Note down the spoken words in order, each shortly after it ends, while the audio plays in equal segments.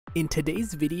In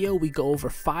today's video, we go over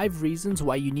 5 reasons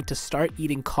why you need to start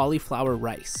eating cauliflower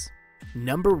rice.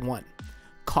 Number 1.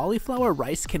 Cauliflower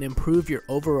rice can improve your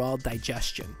overall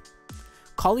digestion.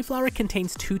 Cauliflower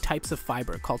contains 2 types of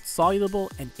fiber called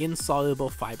soluble and insoluble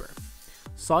fiber.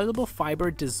 Soluble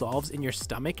fiber dissolves in your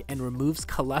stomach and removes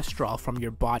cholesterol from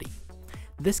your body.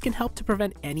 This can help to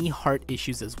prevent any heart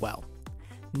issues as well.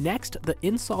 Next, the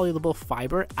insoluble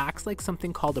fiber acts like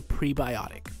something called a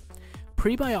prebiotic.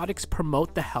 Prebiotics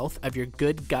promote the health of your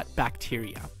good gut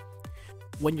bacteria.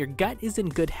 When your gut is in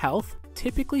good health,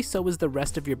 typically so is the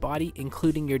rest of your body,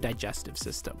 including your digestive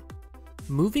system.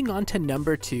 Moving on to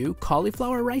number 2,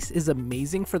 cauliflower rice is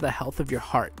amazing for the health of your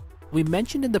heart. We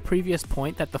mentioned in the previous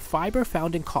point that the fiber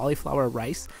found in cauliflower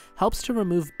rice helps to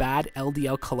remove bad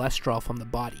LDL cholesterol from the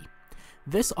body.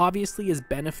 This obviously is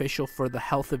beneficial for the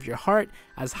health of your heart,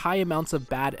 as high amounts of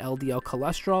bad LDL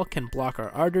cholesterol can block our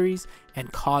arteries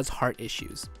and cause heart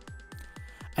issues.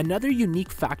 Another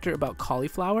unique factor about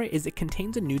cauliflower is it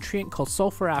contains a nutrient called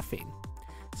sulforaphane.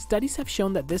 Studies have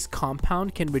shown that this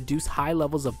compound can reduce high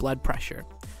levels of blood pressure.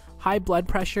 High blood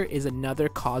pressure is another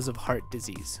cause of heart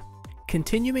disease.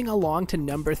 Continuing along to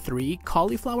number 3,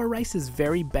 cauliflower rice is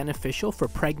very beneficial for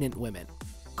pregnant women.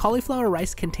 Cauliflower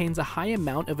rice contains a high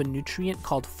amount of a nutrient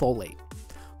called folate.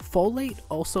 Folate,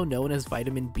 also known as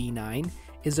vitamin B9,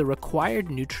 is a required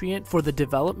nutrient for the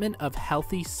development of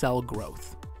healthy cell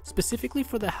growth, specifically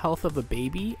for the health of a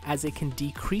baby, as it can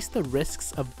decrease the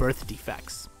risks of birth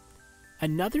defects.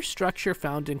 Another structure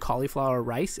found in cauliflower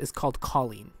rice is called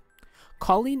choline.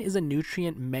 Choline is a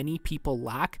nutrient many people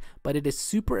lack, but it is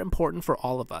super important for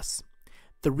all of us.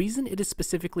 The reason it is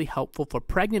specifically helpful for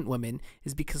pregnant women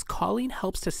is because choline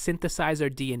helps to synthesize our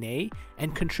DNA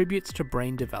and contributes to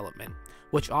brain development,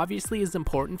 which obviously is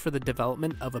important for the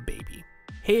development of a baby.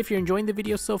 Hey, if you're enjoying the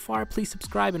video so far, please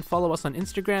subscribe and follow us on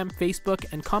Instagram,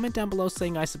 Facebook, and comment down below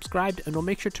saying I subscribed, and we'll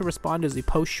make sure to respond as we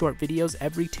post short videos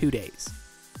every 2 days.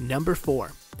 Number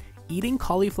 4. Eating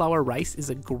cauliflower rice is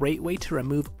a great way to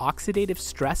remove oxidative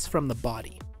stress from the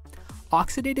body.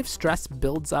 Oxidative stress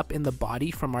builds up in the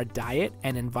body from our diet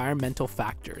and environmental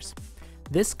factors.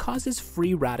 This causes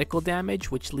free radical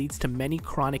damage, which leads to many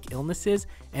chronic illnesses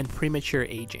and premature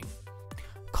aging.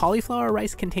 Cauliflower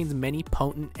rice contains many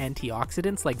potent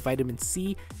antioxidants like vitamin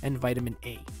C and vitamin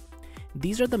A.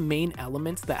 These are the main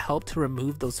elements that help to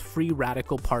remove those free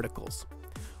radical particles.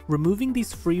 Removing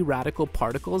these free radical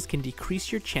particles can decrease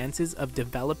your chances of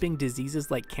developing diseases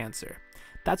like cancer.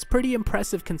 That's pretty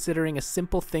impressive considering a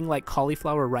simple thing like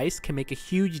cauliflower rice can make a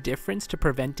huge difference to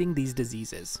preventing these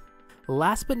diseases.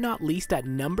 Last but not least, at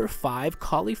number 5,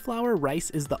 cauliflower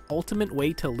rice is the ultimate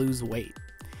way to lose weight.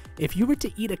 If you were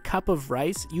to eat a cup of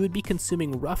rice, you would be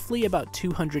consuming roughly about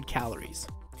 200 calories.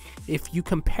 If you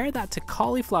compare that to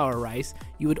cauliflower rice,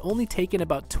 you would only take in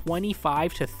about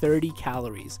 25 to 30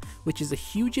 calories, which is a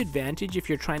huge advantage if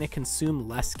you're trying to consume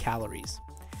less calories.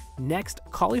 Next,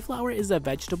 cauliflower is a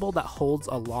vegetable that holds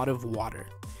a lot of water.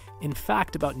 In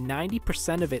fact, about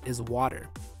 90% of it is water.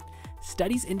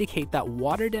 Studies indicate that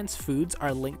water-dense foods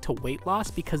are linked to weight loss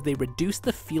because they reduce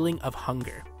the feeling of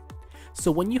hunger.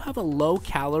 So when you have a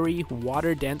low-calorie,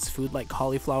 water-dense food like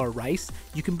cauliflower rice,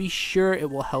 you can be sure it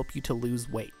will help you to lose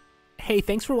weight. Hey,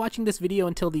 thanks for watching this video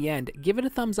until the end. Give it a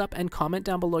thumbs up and comment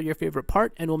down below your favorite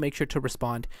part, and we'll make sure to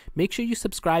respond. Make sure you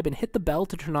subscribe and hit the bell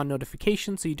to turn on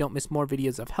notifications so you don't miss more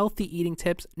videos of healthy eating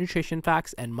tips, nutrition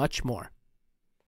facts, and much more.